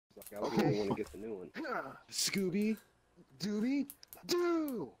Yeah, I want to get the new one. Scooby, Dooby,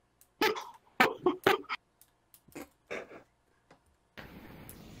 Doo!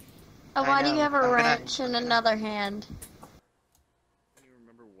 Oh, why do you have a wrench in another hand? Do you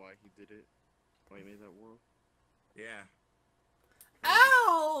remember why he did it? Why he made that world? Yeah.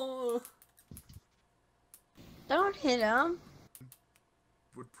 Ow! Don't hit him.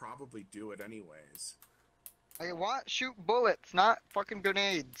 Would probably do it anyways. Hey, what? Shoot bullets, not fucking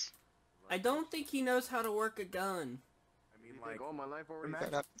grenades. I don't think he knows how to work a gun. I mean, like, all my life already.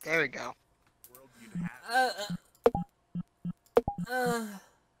 There we go. World you'd have.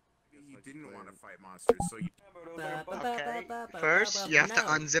 You didn't want to fight monsters, so you. Okay. First, you have to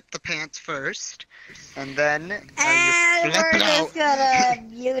unzip the pants first, and then And you flip we're it out. just gonna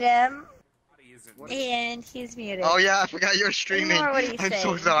mute him. And he's muted. Oh yeah, I forgot you're streaming. Ignore what he's I'm saying.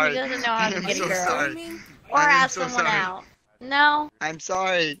 so sorry. He doesn't know how to I'm get so a girl. sorry. Or I'm ask so someone sorry. out. No. I'm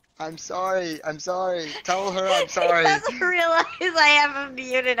sorry. I'm sorry. I'm sorry. Tell her I'm sorry. He doesn't realize I have him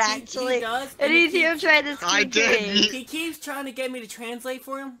muted actually. He does, and he's here trying to I speak did. to me. He keeps trying to get me to translate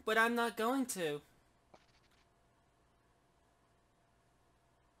for him, but I'm not going to.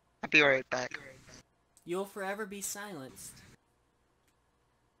 I'll be right back. You'll forever be silenced.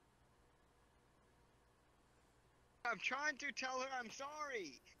 I'm trying to tell her I'm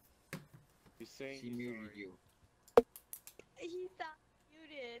sorry. He's saying She muted you. He's not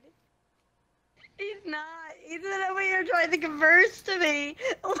muted. He's not. He's over here trying to converse to me.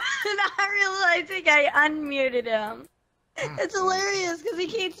 Not realizing I unmuted him. It's hilarious because he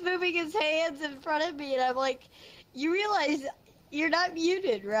keeps moving his hands in front of me and I'm like, you realize you're not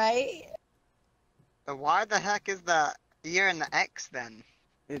muted, right? Why the heck is the ear and the X then?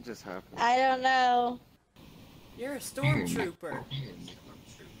 It just happened. I don't know. You're a stormtrooper.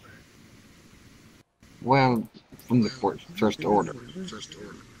 Well, from the first order.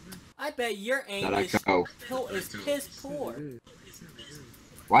 I bet your aim That I go. is piss poor.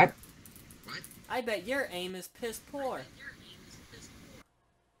 What? I bet your aim is piss poor.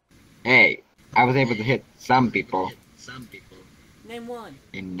 Hey, I was able to hit some people Name one.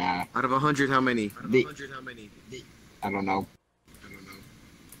 in, Out of 100, how many? I don't know.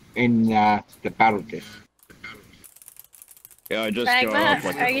 In, the battle disc. Yeah, I just got off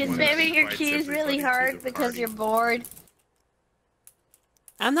like are you one. spamming your keys really hard because you're bored?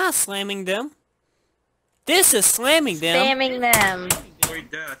 I'm not slamming them. This is slamming them. Spamming them. Wait,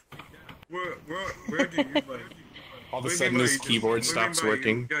 Dad. Where did you play? All of a sudden his keyboard stops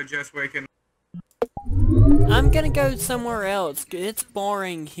working. Just waking. I'm gonna go somewhere else. It's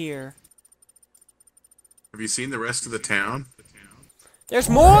boring here. Have you seen the rest of the town? There's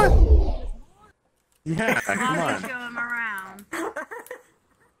more? Yeah, come on. Show him around.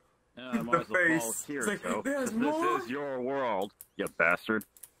 I might as well follow here, like, so. there's This more? is your world, you bastard.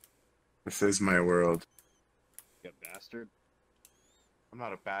 This is my world. You bastard. I'm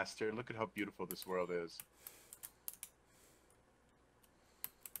not a bastard. Look at how beautiful this world is.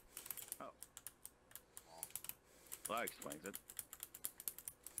 Well, that explains it.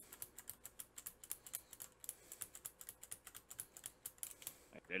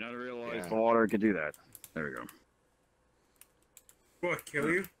 I did not realize the water could do that. There we go. What, kill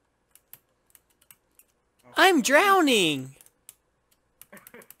you? I'm drowning.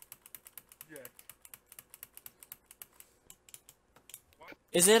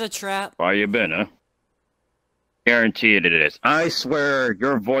 Is it a trap? Where you been, huh? Guaranteed it is. I swear,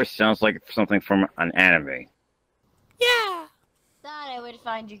 your voice sounds like something from an anime. Yeah. Thought I would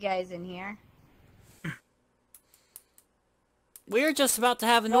find you guys in here. We're just about to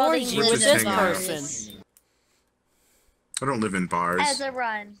have an Well, orgy they with live this in bars. person. I don't live in bars. As a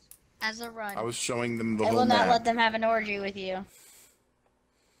run. As a run. I was showing them the I whole will not map. let them have an orgy with you.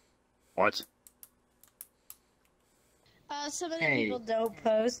 What? Some of the Hey. people don't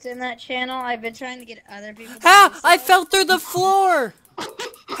post in that channel. I've been trying to get other people to Ah! do I so, fell through the floor!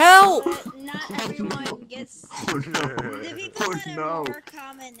 Help! but not everyone gets... The people that are more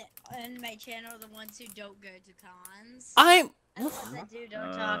common in my channel are the ones who don't go to cons. I'm... And the ones that do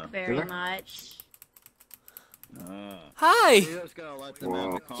don't talk very Really? much. Hi!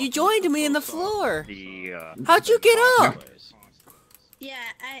 Well, You joined me in the floor. The, How'd you get up? Yeah,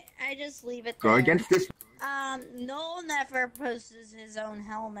 I just leave it go there. against this. Noel never posts his own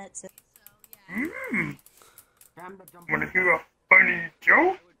helmets. So, yeah. Wanna hear a funny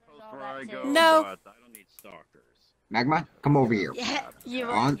joke? Where I go, No. but I don't need stalkers. Magma, come over here. Yeah, you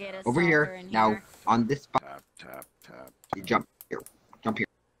won't On, get a over stalker here. in Now, here. on this spot, Tap, tap, tap. you jump here. Jump here.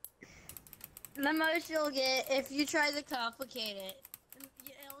 The most you'll get, if you try to complicate it,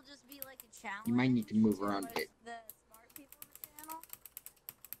 it'll just be like a challenge. You might need to move around most it. the smart people in the channel.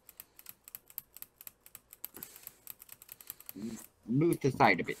 Move to the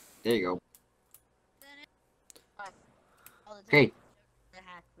side of it. There you go. All the time. Okay.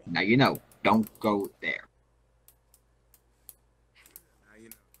 Now you know. Don't go there. Now you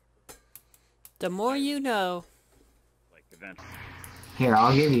know. The more you know. Like events. Here,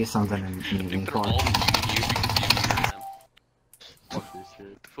 I'll give you something in They're court. all muting you because you Fuck this shit.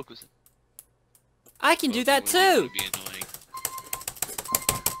 What the fuck was it? I can do that too! Be annoying.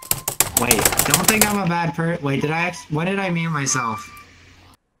 Wait, don't think I'm a bad person. Wait, what did I mute myself?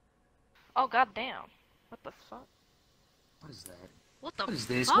 Oh goddamn! What the fuck? What is that? What the? What is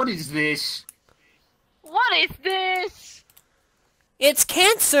this? fuck? What is this? What is this? It's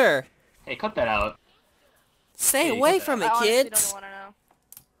cancer! Hey, cut that out. Stay Hey, away cut that from I it, honestly kids! don't want to know.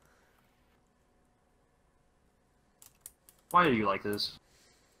 Why are you like this?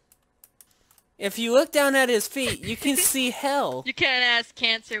 If you look down at his feet, you can see hell. You can't ask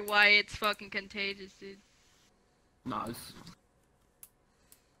cancer why it's fucking contagious, dude. Nah,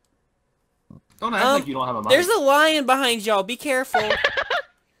 don't act like you don't have a mind. There's a lion behind y'all, be careful.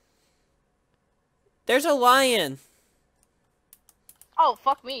 There's a lion. Oh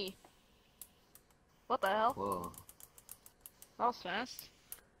fuck me! What the hell? Whoa. That was fast.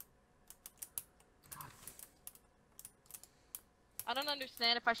 I don't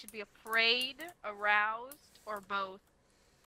understand if I should be afraid, aroused, or both.